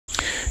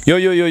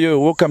Yo,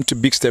 welcome to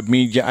Big Step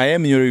Media. I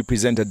am your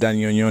representative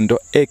Daniel Nyondo,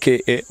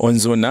 aka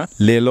Onzona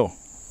Lelo.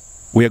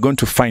 We are going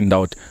to find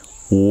out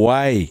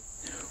why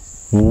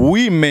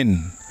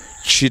women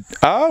cheat.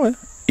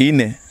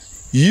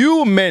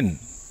 You men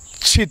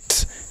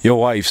cheat your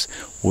wives.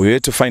 We're here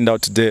to find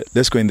out today.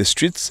 Let's go in the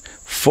streets.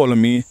 Follow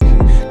me.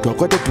 To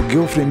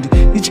girlfriend,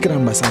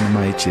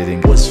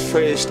 was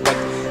first, but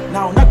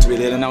now not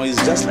really. Now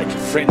it's just like a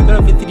friend.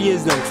 3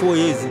 years now, 4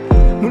 years.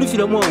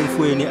 Mulifira mwa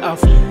mfueni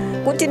afu.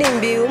 Kuti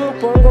nimbi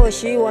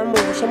umupongoshi wa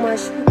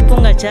mubushamashu.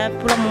 Ponga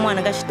chapula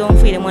mwana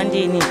gashitomfire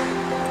mwandini.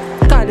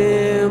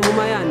 Kale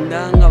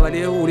mumayanda nga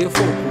bale ule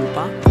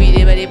fokupa.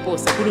 Twire bale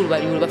posa kuri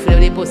bali bafira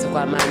bale posa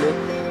kwa mano.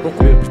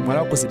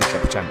 Mwana ko sidika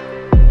kuchana.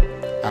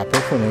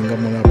 Apepo nenga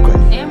mwana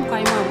bukali.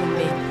 Mkwai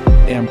mabumbe.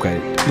 Mkwai.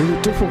 Ni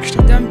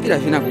tofokishita. Tampira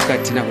fina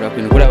kukati na kula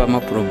kulaba ma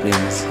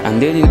problems.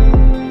 And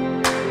then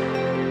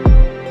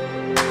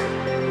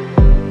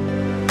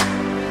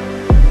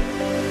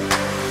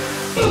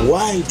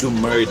why do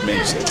married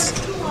men cheat?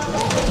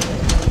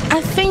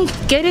 I think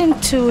getting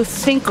to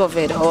think of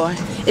it, or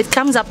it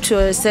comes up to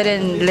a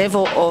certain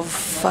level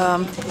of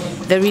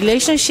the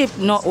relationship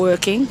not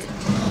working.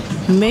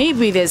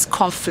 Maybe there's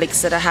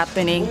conflicts that are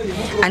happening,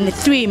 and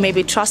 3,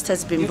 maybe trust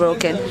has been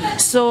broken.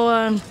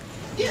 So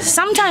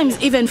sometimes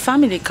even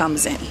family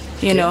comes in,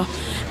 you know,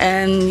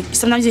 and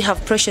sometimes you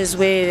have pressures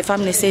where the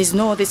family says,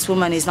 no, this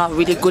woman is not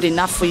really good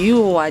enough for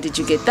you. Why did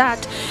you get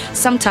that?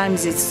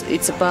 Sometimes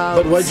it's about.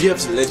 But why do you have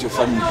to let your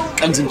family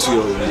come into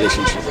your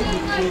relationship?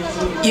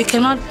 You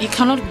cannot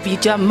be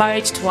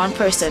married to one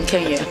person,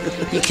 can you?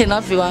 You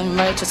cannot be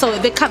married to. So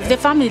the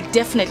family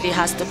definitely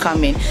has to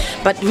come in,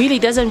 but really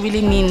doesn't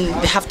really mean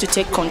they have to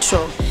take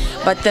control.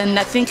 But then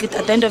I think at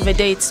the end of the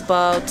day, it's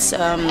about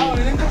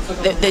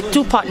the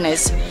 2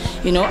 partners,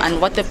 you know,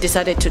 and what they've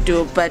decided to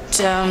do. But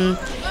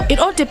it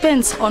all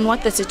depends on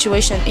what the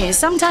situation is.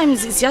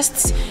 Sometimes it's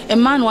just a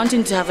man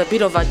wanting to have a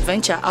bit of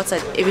adventure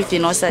outside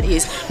everything else that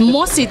is.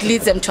 Mostly it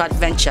leads them to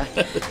adventure.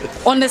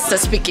 Honestly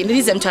speaking, it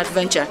leads them to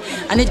adventure.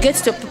 And it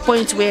gets to a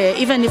point where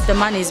even if the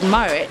man is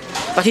married,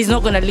 but he's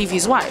not going to leave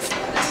his wife.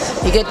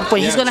 You get the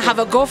point? He's going to have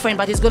a girlfriend,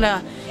 but he's going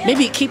to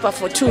maybe keep her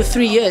for 2,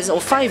 3 years or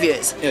 5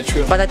 years. Yeah,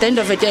 true. But at the end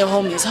of the day,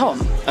 home is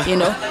home, you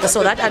know.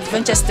 So that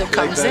adventure still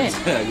comes in.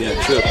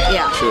 Yeah, true.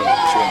 Yeah. True.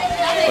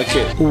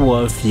 Okay.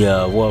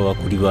 uwafya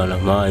w'abakulibana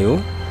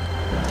mayo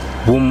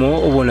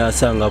bumo obona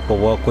asanga ko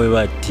bwakwe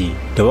bati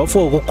tabafu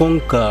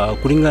okukonka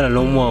kulingana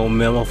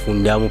n'omwawume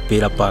amafunda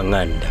amupera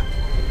panganda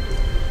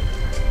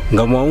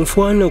nga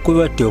mwamfwana ko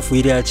bati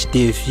ofuire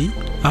akitefi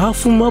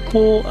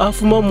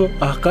afumamo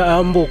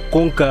akaambo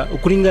konka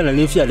kulingana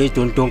n'efya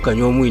leto ntonka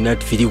nyomwina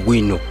tfiri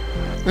bwino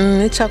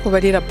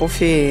Echakubalira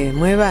pofe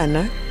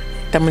mwebana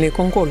tamule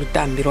konko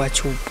olutambiro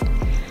achupo.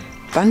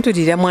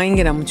 Pantulira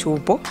mwaingira mu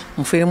chupo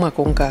mufire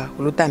mwakonka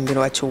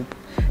olutambiro achupo.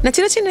 Na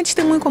kira kine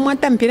kitemweko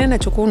mwatampira na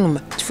chukunuma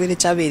kifire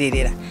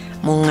chabererera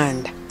mu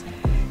nganda.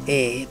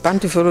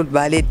 Pantu fero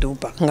bale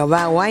dupa nga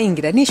ba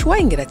waingira nishi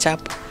waingira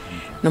chapo.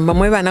 Namba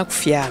mwebana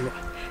kufyalwa.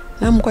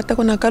 Namukwata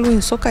kona kalu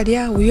insoka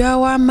lya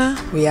uyawama.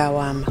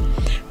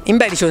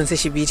 Imbali chonse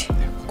shibiri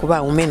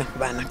kuba umena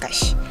kubana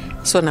kashi.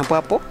 So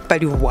napapo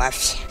pali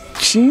ubwafya.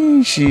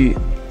 Chinji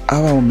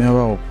abaume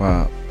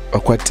abawupa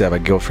bakwatira aba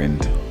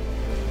girlfriend.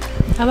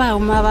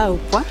 Abaume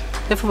abawupa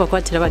efu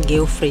bakwatira aba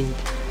girlfriend.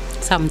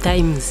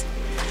 Sometimes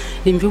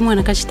limbi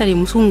mwana kashitali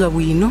musunga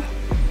bwino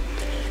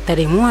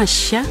tale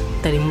mwasha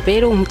tale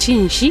mpero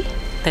omuchinji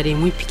tale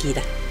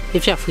mwipikira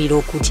efya fuira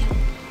okutya.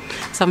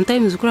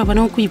 Sometimes ukura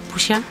bana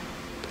okuyipusha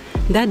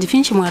ndadi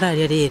finchi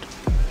mwarali lero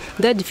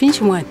ndadi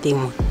finchi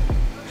mwatemwa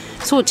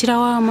so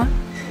tirawama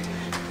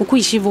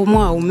ukuyishiva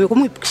omwawume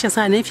kumwipukisha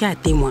sana efya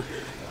atemwa.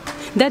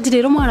 Ndadi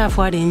lero mwara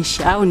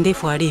afwarenshi au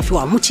ndefu arefi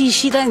wa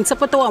muchishira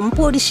nsapata wa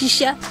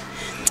mpolishisha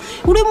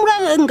ule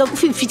muranga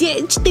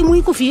kufifitie chitemu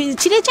ikufi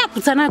chire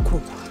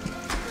chaputsanako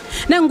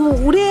nangu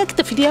ule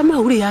akitafiria ma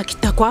ule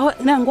yakita kwa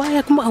nangu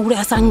aya kuma ule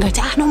asanga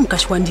cha no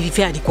mukashwandiri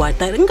fyali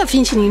kwata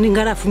ngafinshi nini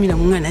ngarafumina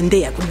mungana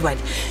ndeya kulibali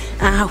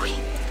awe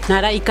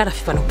nara ikara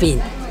fipano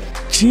peni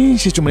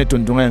Chinji chumuneto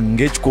ndunga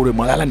ngechikore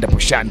mwalala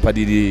ndapushani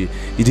padiri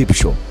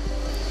idipsho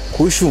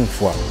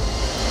kushumfwa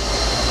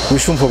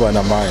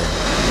bana maya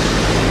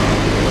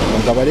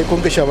ngabale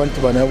konkesha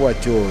abantu bana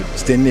bwatyo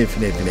stenefi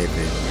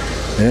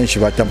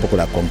nshibata mpoko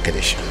la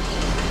konkeresha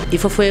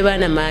ifo fwe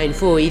bana maya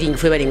ifo iringi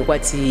fwe bali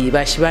nkwati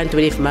bashibantu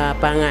belefu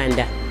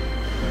mapanganda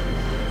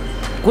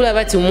kula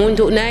bati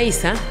umuntu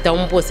naisa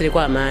taumposele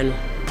kwa mano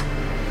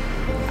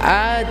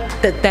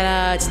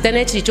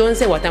tana chiri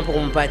chonse watampo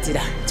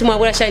kumpatira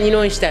timwabula shani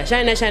nonshita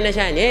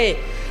shani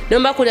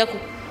nomba kula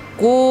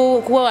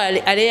kuwa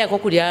aleya ko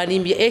kulya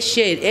limbi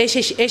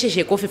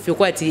eshe kofi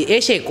fikwati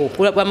esheko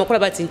kula bamakula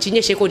bati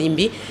nchinye sheko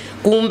limbi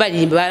kumba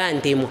limbi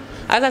balantemo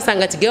asa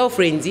sangati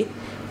girlfriends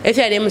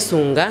efya ale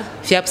musunga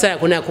fyapsala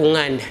kuna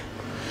kunganda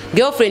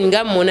girlfriend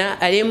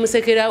ngamona ale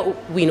musekera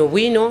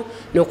bwino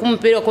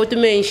nokumpera ko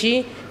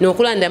tumenshi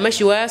nokulanda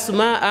mashiwa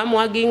yasuma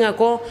amwaginga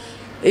ko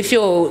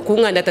ifyo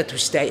kunganda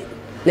tatushita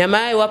na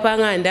mai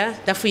wapanganda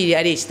tafuire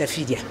ale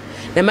chitafirya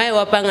na mai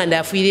wapanganda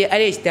afuire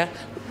ale chita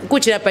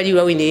kuchira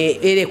paliwa wine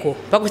eleko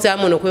pakuta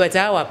amono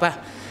kwebata wapa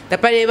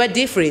tapale ba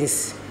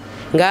difference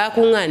nga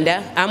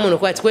kunganda amono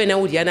kwati kwena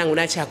uli yanangu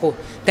nachako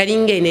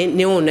talingene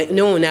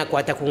neona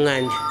kwata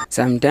kunganda.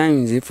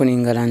 Sometimes if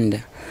ningalanda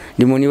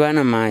limoni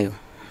bana mayo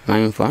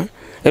mamfa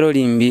ero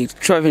limbi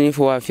chwa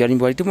vinifu wafya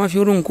limbi walituma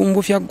fyuru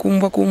nkumbu fya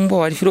kumba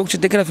walifiro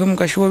kuchitekera fyo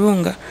mukashuwa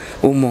bonga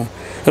umo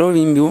ero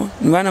limbi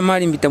bana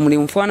mali mbita muli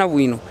mfana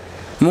bwino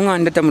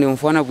munganda tamuli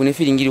mfana bwino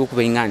filingiri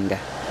okuba inganda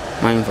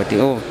mamfa ti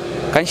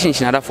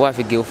kanshinshi narafu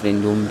wafi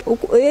girlfriend umbi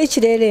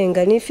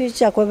echirerenga ni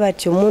ficha kwa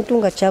bati umuntu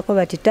nga chako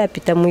bati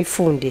tapita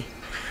muifunde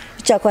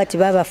chako ati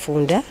baba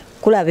funda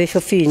kula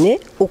besho fine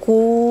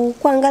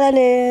kwangala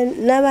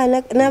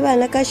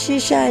n'abana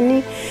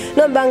kashishani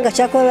nombanga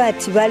chako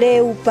bati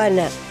bale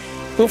upana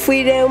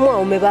mfuire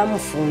umwe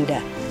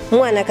bamufunda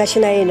mwana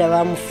kashina yena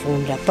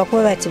bamufunda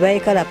pakwa bati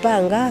bayikala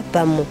panga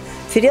pamu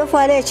filio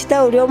fale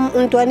chita ulio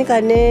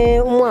ntwanika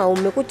ne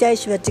umwe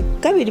kutaishi bati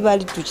kabiri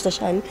bali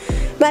tuchitashani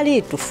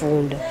bali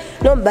tufunda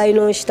nomba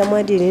ino shita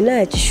mwadini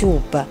na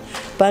chishupa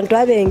bantu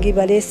abengi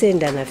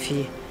balesenda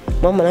nafye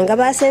mama nanga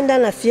basenda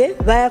nafye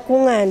baya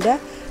kunganda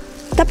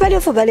tapali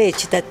fo bale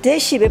chita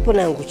teshibe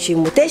ponangu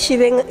chimu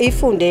teshibe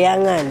ifunde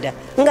yanganda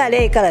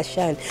ngale ikala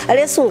shani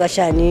alesunga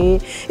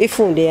shani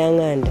ifunde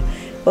yanganda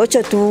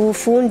ocho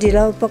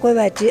tufundira pakwe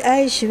bati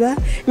aishiba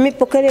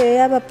mipokere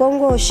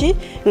yabapongoshi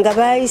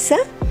ngabaisa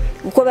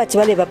uko bati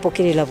bale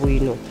bapokerera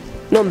bwino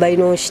nomba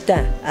ino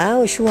shita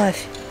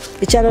oshwafi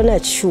ichalo na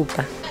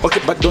chishupa.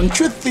 Okay, but don't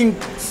you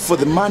think for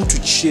the man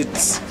to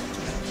cheat,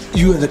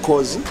 you are the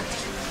cause?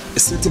 A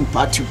certain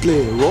part you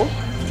play a role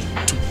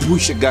to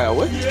push a guy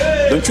away?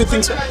 Don't you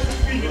think so?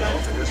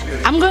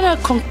 I'm going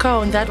to concur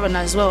on that one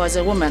as well as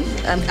a woman.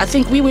 I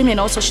think we women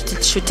also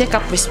should take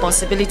up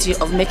responsibility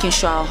of making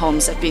sure our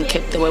homes are being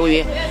kept the way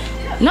we're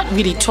not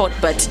really taught,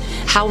 but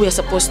how we're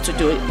supposed to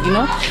do it, you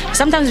know?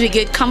 Sometimes we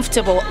get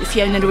comfortable if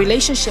you're in a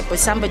relationship with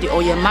somebody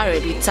or you're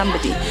married with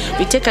somebody.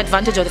 We take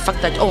advantage of the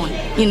fact that,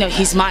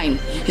 he's mine.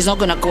 He's not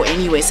going to go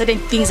anywhere. Certain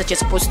things that you're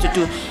supposed to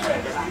do.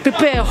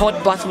 Prepare a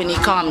hot bath when he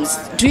comes.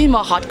 Do him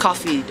a hot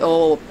coffee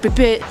or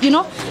prepare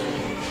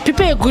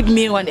a good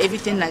meal and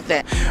everything like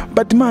that.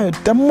 But ma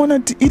tamona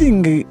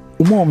iringe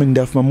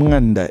umomenda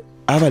famunganda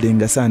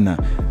abalenga sana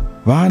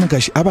bana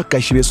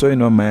abakashi besoye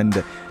no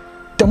manda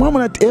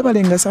tamwana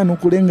ebalenga sana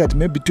ukulenga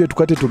maybe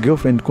tukwate to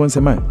girlfriend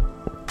konsema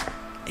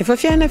ifo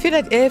fyana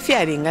fira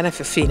fyalinga na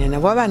fifine na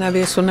bwana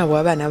beso na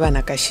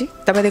bwana kashi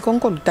tabale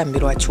konko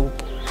lutambirwa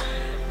chupo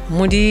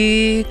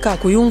muri ka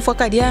kuyumfa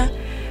kalya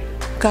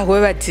ka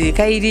kwebati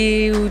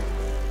kairi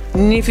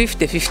ni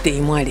 50-50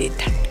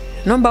 imwaleta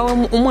nomba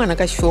umwana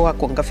kashifu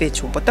wako ngafe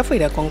chupo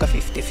tafuira konga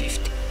 50-50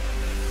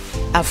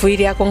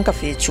 afuiri yako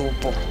ngafe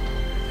chupo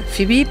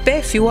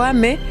fibipe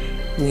fiwame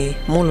ni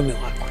mulume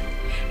wako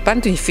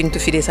pantu ifintu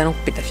firesa no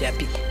kupita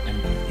fyapika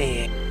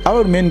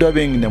abarumendo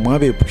abengi na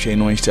mwabe pusha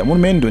inonshita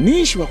murumendo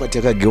nishi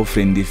bakwateka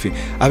girlfriend ifi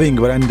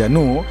abengi baranda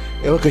no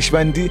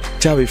ebakashibandi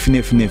chabe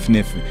fine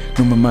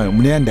no mama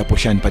munenda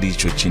poshani pali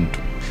icho chintu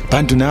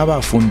pantu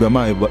nabafundwa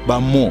mayo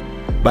bamo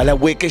bala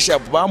wekesha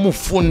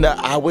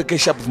bamufunda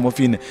awekesha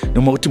mofine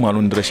no muti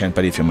mwalondra shani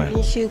pali ifi mayo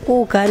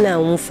nshikukana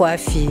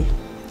umfafi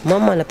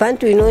mama na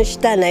pantu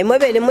inonshitana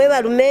imwebele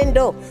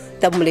mwebarumendo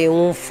tamule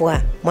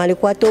umfwa mwali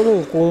kwatolu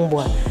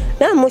nkumbwa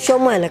na musho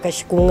mwana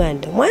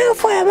kashikunganda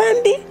mwafa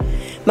yabambi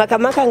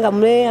makamaka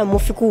ngamule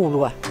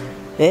mufikulwa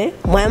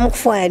mwa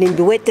mukufwa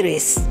limbi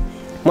waitress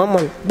mama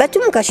batu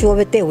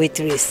mukashobete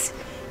waitress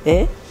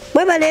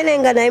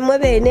mwebalenga na imwe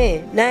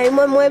bene na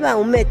imwe mweba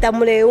umeta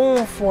mule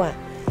umfwa.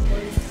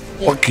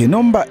 Okay,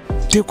 nomba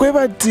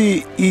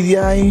tekwebati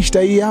ilya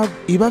insta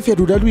ibafya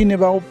rudalwine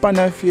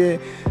baopanafye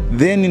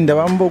then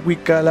ndabambo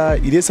kwikala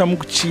ilesa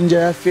mukuchinja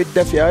ya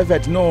fedda fya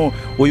ati no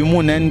uyu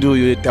muna ndo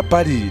yo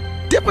tapari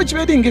tepo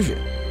chibedi ngive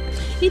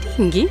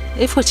idingi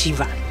efo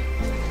chiva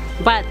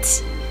but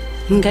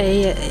nga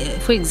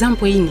for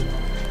example ini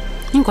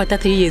ninko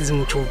 3 years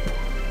muchupo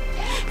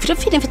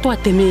fine fitwa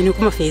temene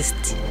kuma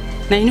fest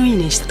na ino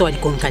ine shitwa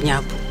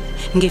likonkanyapo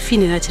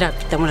ngefine na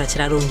chirapita mura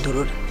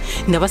chirarondorora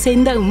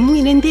ndabasenda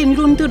mwine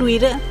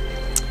ndemirondorwira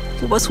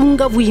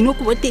ubasunga bwino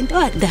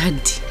kubatenda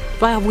dadi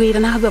babwira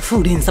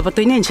nabafurenza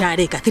batoine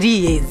nchareka 3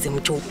 years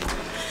muchupo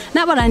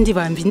nabarandi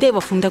bambi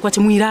ndebafunda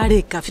kwache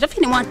mwirareka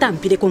fine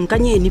mwatampire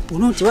konkanyeni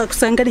punoti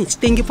bakusanga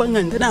nechitenge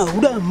panganda na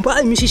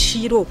uramba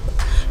imishishiro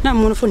na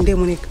munofonde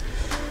muneka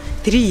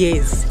 3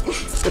 years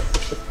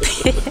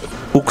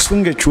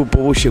ukusunge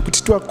chupo ushe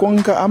kuti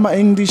twakonka ama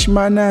English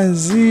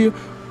manazi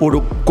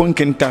uro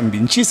konke ntambi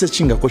nchise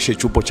chinga koshe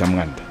chupo cha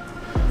mwanda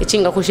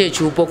chinga koshe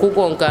chupo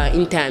kukonka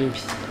intambi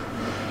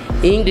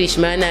English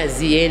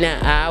manazi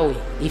yena awe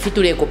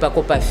ifitule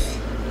kopa fi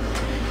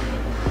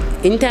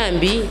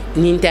intambi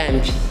ni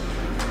intambi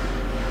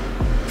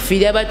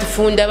fida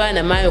batufunda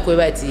bana mayo kwe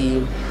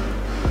bati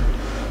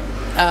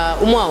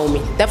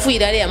umwaumi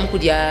tafuira ale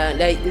amukudya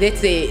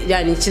let's say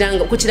yani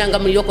kuchiranga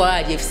muliro kwa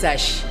aje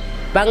fisashi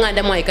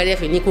banganda mwaikali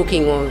afi ni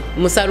cooking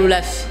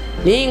musalula fi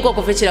ningo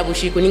kofechera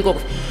bushiku ningo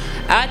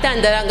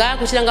atandalanga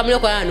kuchiranga muliro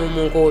kwa anu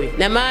mungoyo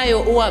na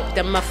mayo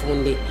uwapita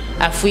mafunde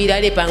afuira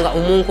ale panga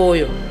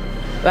umungoyo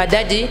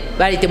badadi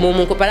balite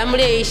mumunko pala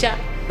muleisha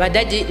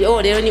badadi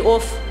lero ni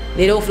off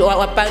lero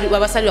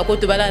wabasalwa ko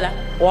tubalala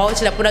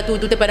waochila pona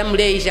tute pala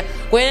muleisha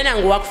kwena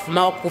nangu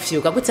wakufuma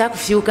wakufyuka kuti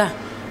akufyuka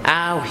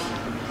awe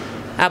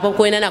apo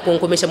kwena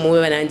nakonkomesha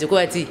muwe bananje ko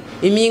ati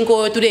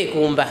iminko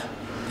tulekumba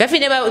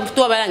bafine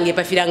batwa balange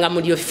pafiranga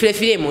mulio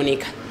file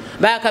monika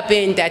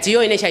bakapenta ati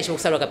yo inesha isho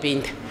kusalwa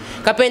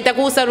kapenta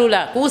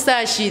kusalula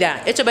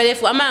kusashira echo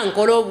balefu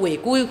amankolobwe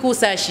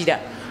kusashira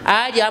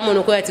aje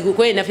amono ko ati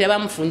kwena fira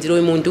bamfunzira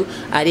omuntu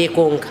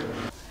alekonga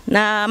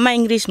na ma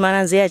English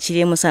mananze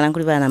achiriye musana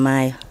kuli bana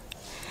mayo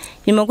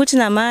nimokuti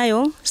na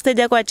mayo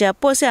stage kwa cha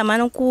pose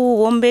amano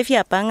ku ombe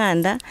fya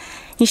panganda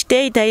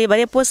nshiteita ye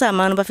bale posa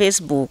amano pa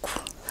Facebook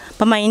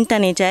pa ma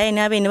internet aye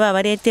nabe ne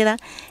babaletera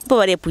ipo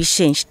bale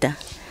puishensta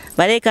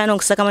bale kano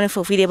kusaka mane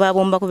fofile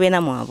babomba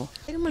kubena mwabo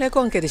iri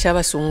mulekonkeresha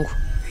abasungu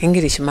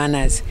English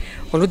manners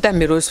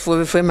olutambiro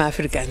fwe ma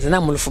Africans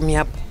na mulufumi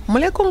hapo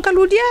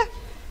mulekonkaludia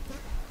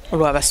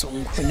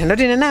olwabasungu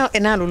ndoti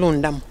enalo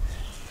lundamu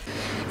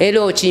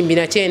elo chimbi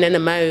na chena na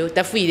mayo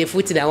tafuile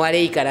futi na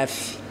wale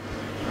ikarafi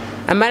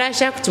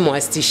amarasha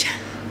kutumwastisha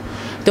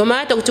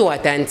tomato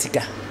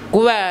kutuwatantika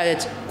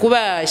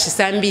kuba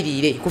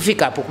shisambirire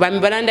kufika hapo kuba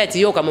mibalanda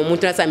ati yoka mu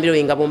muntu nasambiro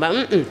wenga bomba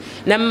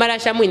na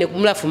marasha mwine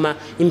kumulafuma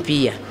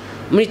impia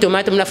muri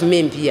tomato mulafuma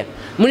impia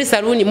muri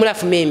saluni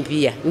mulafuma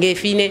impia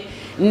ngefine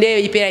nde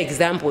ipera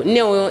example ne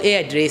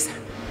hairdresser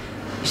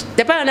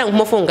tapana na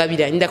kumofonga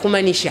bila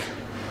ndakumanisha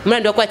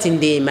mlando kwati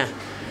ndema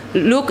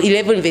Luke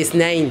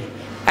 11:9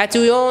 ati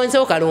uyonse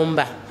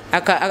okalomba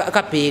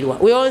akapelwa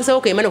uyonse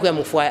okemana kuya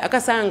mufwaya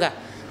akasanga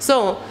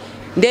so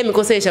nde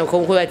mikosesha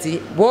ko ati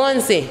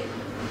bonse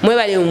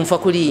mwebale umfa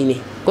kuline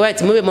ko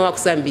ati mwebe mwa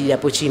kusambirira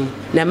pochimu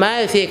na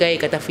mayo feka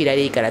ikatafira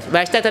leikala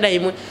bashitata na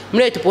imwe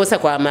mle tuposa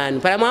kwa amani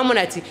para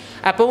mwamona ati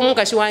apo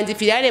mukashi wanzi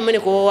filale mene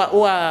ko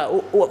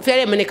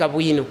filale mene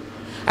kabwino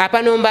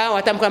apa nomba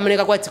watamka mene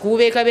kwa ati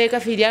kubeka beka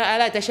filia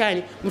ala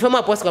tashani mfamo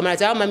aposa kwa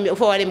mara mami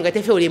ufa wale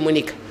mgatefe ule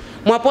monika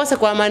mwaposa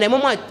kwa maana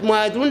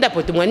mwa runda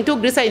poto mwa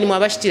ntugrisa ini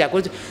mwabashitira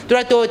ko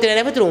turatotera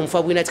nafe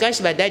turumfa bwina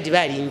tikashi badaji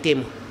bali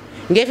intemo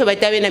ngefe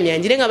batabe na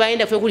myanjire nga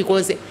baenda fwe kuli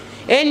konse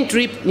en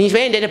trip ni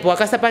baenda po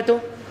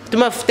akasapato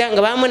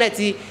tumafutanga bamona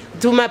ati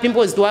tuma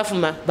pimples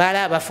twafuma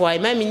bala bafwa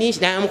mami ni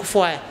na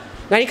mkufwa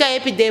ngalika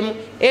epidem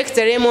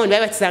extra lemon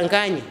baba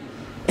tsankanye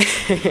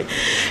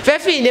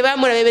fefi ne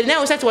bamona bebe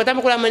na usatu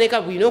watamukula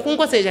maneka bwino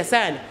kunkoseja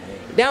sana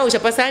na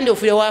ushapasande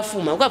ofule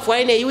wafuma ukafwa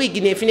ine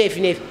iwigi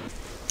nefi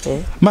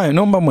mayo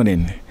nomba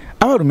monene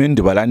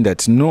abarumendi balanda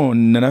ati no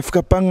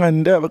nanafika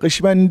panganda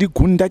bakashiba ndi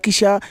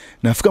kundakisha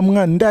nafika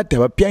mwanda ati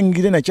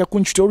abapyangire na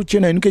chakunchitoru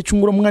chena inuke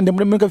chunguro mwanda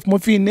muremeka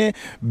fimofine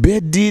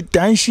bedi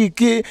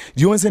tanshike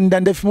yonse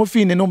ndanda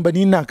fimofine nomba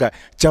ninaka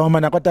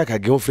chawamana kwataka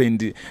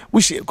girlfriend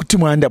ushi kuti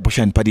mwanda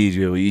boshani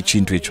padiro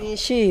ichintu icho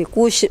ishi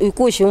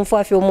kushi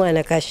umfafi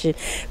omwana kashi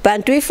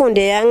pantu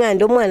ifunde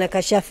yanganda omwana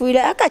kashi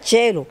afuira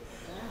akachero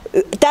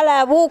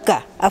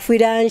talabuka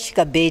afuira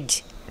anshika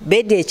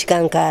bedi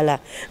echikankala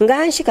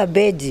nganshika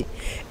bedi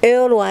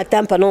eolo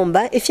atampa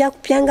nomba ifya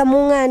kupyanga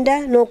munganda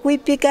no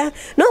kuipika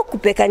no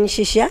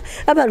kupekanishisha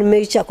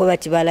abalume chako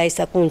bati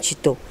balaisa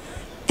kunchito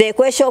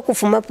tekwesha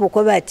okufuma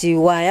poko bati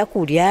waya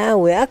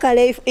kulyawe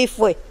akale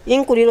ifwe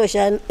inkulilo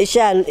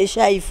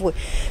sha ifwe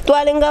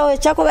twalengawe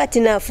chako bati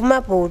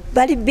nafuma po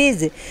bali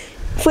busy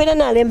fwena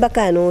nalemba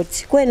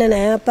kanoti kwena na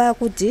yapa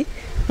kuti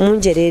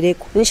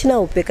munjerereko nishina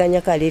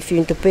upekanya kale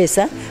ifintu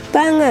pesa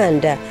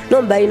panganda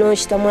nomba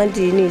inoshita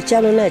mwandini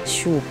chalo na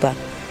chupa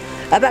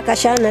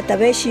abakashana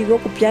tabeshiwe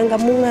kupyanga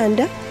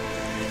munganda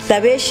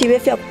tabeshiwe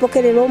fya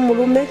kupokelera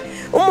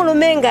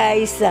umulume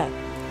ngaisa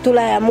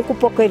tulaya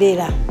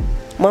mukupokelera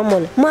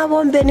mwamona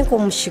mwabombe niko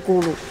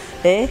mushikulu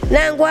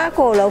nangu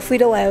akola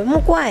ufire wawe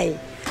mukwai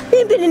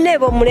bimbili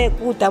nebo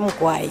mulekuta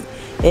mukwai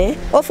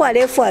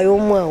ofalefu ayo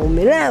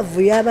mwaume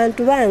lavu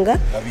y'abantu banga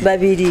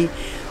babiri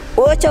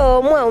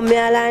ocho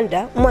mwaume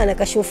alanda mwana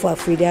kashofu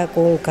afiri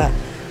akonka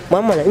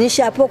mwamona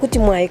nishapo kuti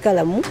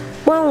mwaikalamu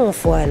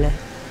mwaumfwana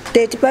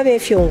teti pabe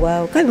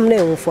fyongwao kabi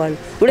mune umfwana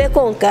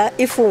ulekonka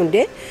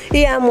ifunde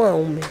iya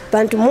mwaume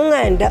pantu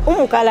munganda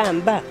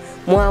umukalamba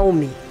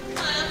mwaume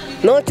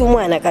notu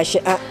mwana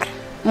kashe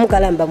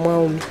mukalamba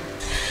mwaume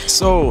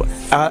so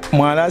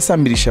mwala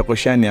sambirisha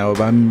koshani abo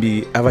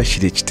bambi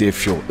abashire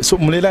kitefyo so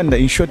mulelanda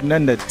in short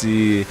nanda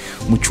ti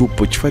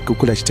muchupo chifake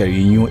kula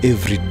chitarinyo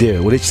every day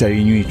ule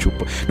chitarinyo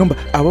ichupo nomba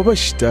abo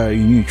bashita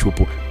rinyo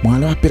ichupo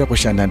mwala apera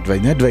koshani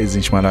advice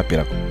nchimala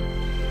apera ko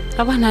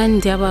abana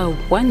ndi aba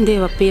one day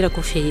bapera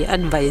ko fe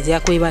advice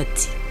yako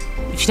ibati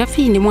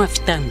fitafini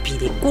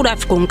mwafitambire kula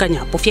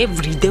afikonkanya po fe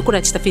every day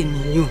kula chitafini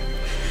nyo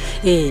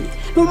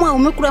nomwa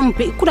umekula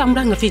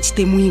muranga fe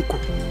chitemwiko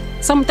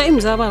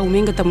sometimes aba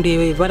umenga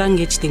tamure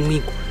barange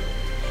chitemwiko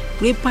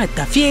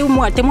lepata fie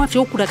umwate mwa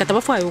fie okura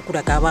katabafa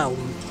yokura kabawo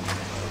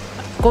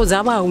koza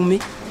aba ume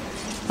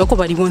yoko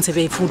bali bonse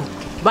befuru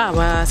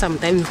baba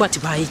sometimes kwati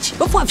baichi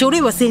bafwa fie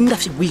ureba senda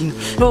figwino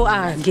no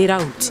get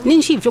out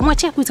ninshivyo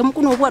mwacha kwitsa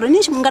mukuno bwaro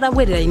ninshi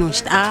mungarabwerera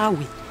inoshita awe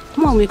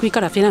mwa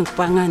umekuikara fie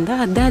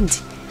nankupanganda daddy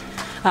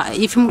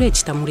ife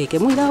mulechita muleke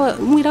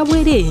mwira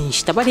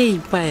bwerenshi tabale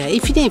ipaya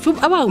ife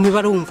abaume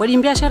barumva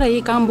limbyashara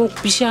yekambo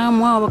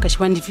kupishamwa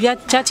abakashibandi vya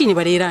chatini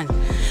barerani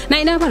na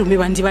ina abarume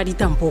bandi bali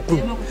tampoku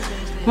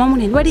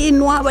mamune bali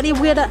inwa bali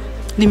bwera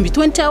limbi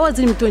 20 hours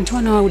limbi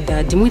 21 hours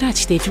dadi mwira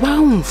chite ife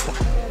baumva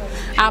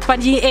apa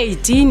di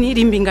 18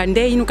 limbi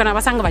ngande inu kana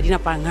basanga badina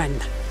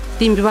panganda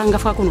limbi banga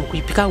fa kuno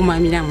kuipika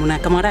umamira muna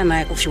kamara na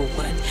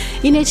yakufyuka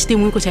ine chite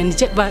mwiko chandi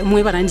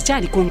mwe barandi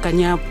chali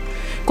konkanyapo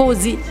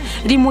kozi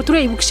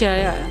limuture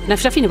ibukisha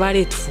nafirafini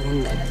bare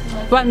tufunda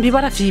bambi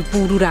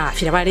barafipurura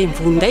afira bare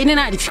mfunda ine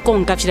nali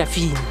fikonka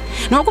firafini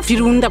noko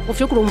firunda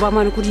kufyo kurumba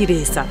mwana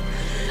kuriresa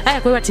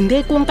aya kwe bati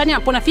nde konkanya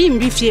pona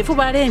fimbi fyefu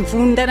bare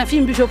mfunda na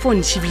fimbi fyo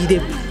phone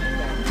chibide.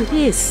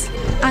 Yes,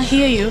 I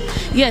hear you.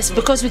 Yes,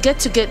 because we get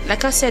to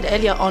like I said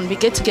earlier on, we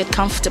get to get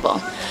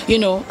comfortable. You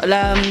know,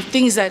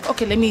 things like,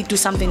 okay, let me do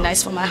something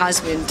nice for my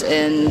husband,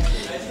 and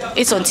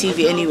it's on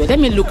TV anyway. Let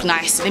me look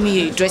nice. Let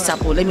me dress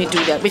up, or let me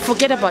do that. We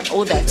forget about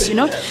all that. You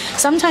know,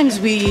 sometimes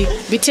we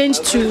tend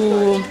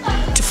to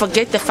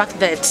forget the fact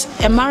that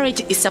a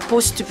marriage is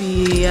supposed to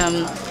be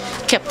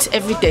kept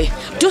every day.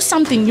 Do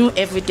something new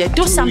every day.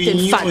 Do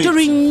something fun. To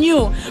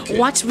renew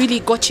what really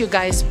got you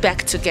guys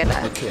back together.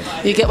 Okay.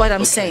 You get what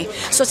I'm saying?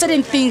 So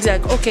certain things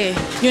like, okay,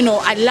 you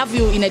know, I love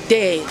you in a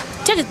day.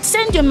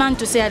 Send your man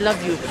to say I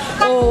love you,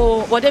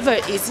 or whatever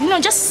it is. You know,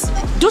 just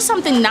do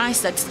something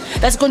nice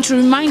that's going to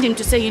remind him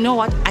to say, you know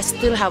what, I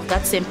still have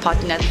that same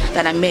partner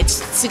that I met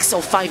 6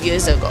 or 5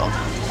 years ago.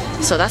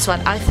 So that's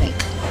what I think.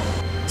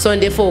 So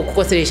therefore,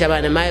 kukoseresha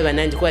bana mawe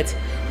banandi kwati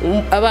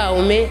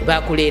abaume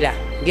bakulera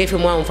ngefe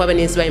mwamu faba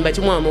nensiba imba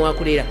chumwamu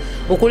wakulera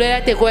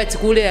ukulera te kwati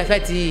kulera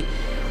fati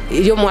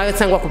iyo mwawe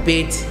sangwa ku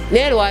bed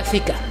nero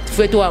afika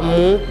tufetu wa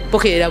mu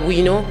pokelera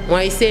bwino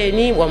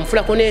mwaiseni wa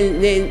mfula kone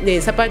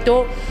ne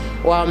sapato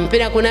wa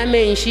mpena kona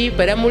menshi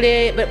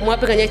baramule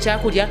mwapekanya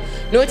chakulya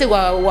note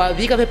wa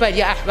vika pepa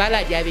ya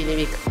bala ya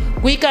benebika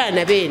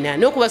kuikana bena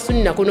no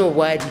kubasunina kuno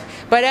obwadi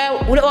para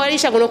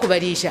walisha kuno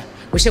kubalisha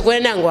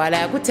ushekwena ngwala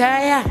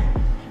yakutaya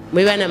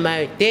mwebana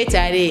mawe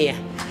tetareya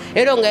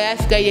ero nga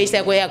yafika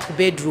yesa kwa ku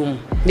bedroom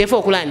ndefo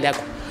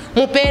okulandako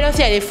mupero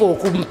fyalefo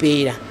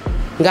okumpera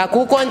nga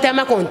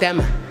kukontama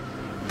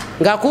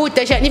nga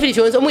kutasha nifili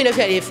fyonzo mwina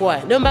fyalefo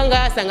ndomba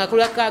nga asanga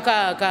kula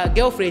ka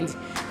girlfriend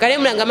kale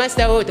mulanga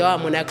master woto wa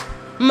monako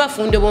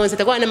mafunde bonse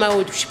takwana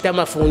mawo tushipita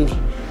mafunde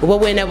ubo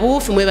bwena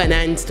bufi mwe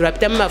banandi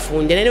turapita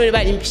mafunde nene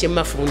bali mpishe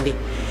mafunde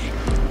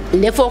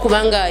ndefo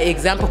kubanga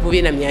example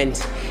kubina myandi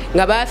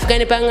nga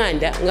bafikane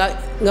panganda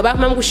nga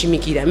bakuma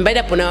mukushimikira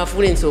mbaida pona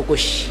wafule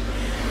nsokoshi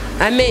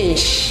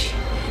amenshi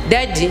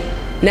daddy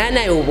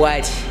nana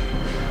yobwali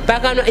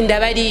pakano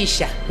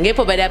ndabalisha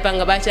ngepo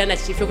badapanga bachana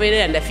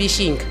chifyokwelera nda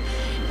fishing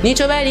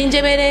nicho bali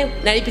njebere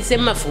nalipise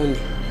mafunde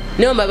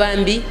nomba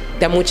bambi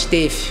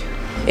tamuchitefi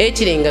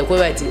echilenga kwe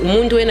bati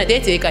umuntu wena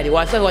tete kali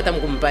wafa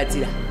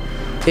watamukumpatira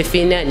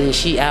efina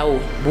nishi awo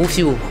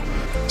bufi ubo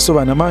so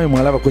bana mawe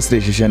mwala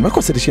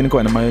bakoseresheni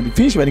kwa bana mawe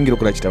finish balingiro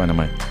kula chita bana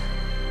mawe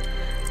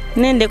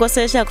nende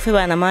koseresha kufe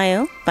bana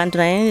mayo pantu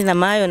na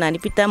mayo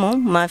nalipitamo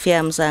mafia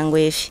ya msango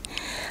efi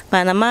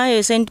bana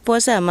mayo senti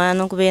posa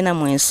amano kubena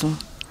mwesu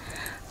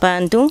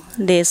pantu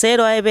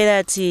desero aibera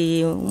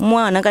ati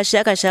mwana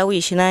kashaka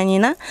shawishi na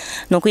nyina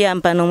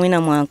nokuyamba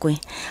nomwina mwakwe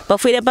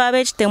pafwire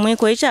pabe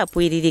chitemwiko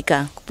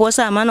ichapwiririka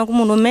kuposa amano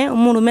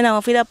kumulume na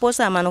wafira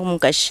posa amano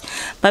kumukashi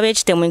pabe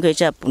chitemwiko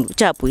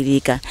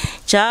ichapwiririka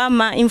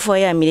chama info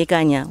ya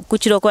amerikanya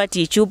kuchiro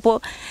kwati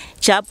chupo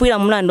chapwira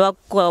mulando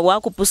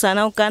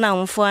wakupusana ukana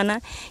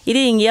umfwana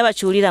ili ingi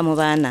yabachulira mu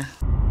bana.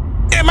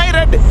 Am I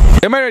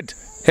ready?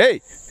 Hey.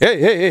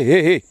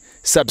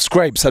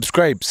 Subscribe. Have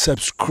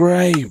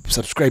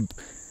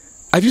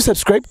you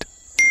subscribed?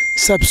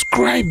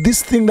 Subscribe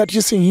this thing that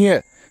you're seeing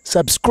here.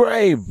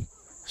 Subscribe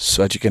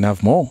so that you can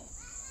have more.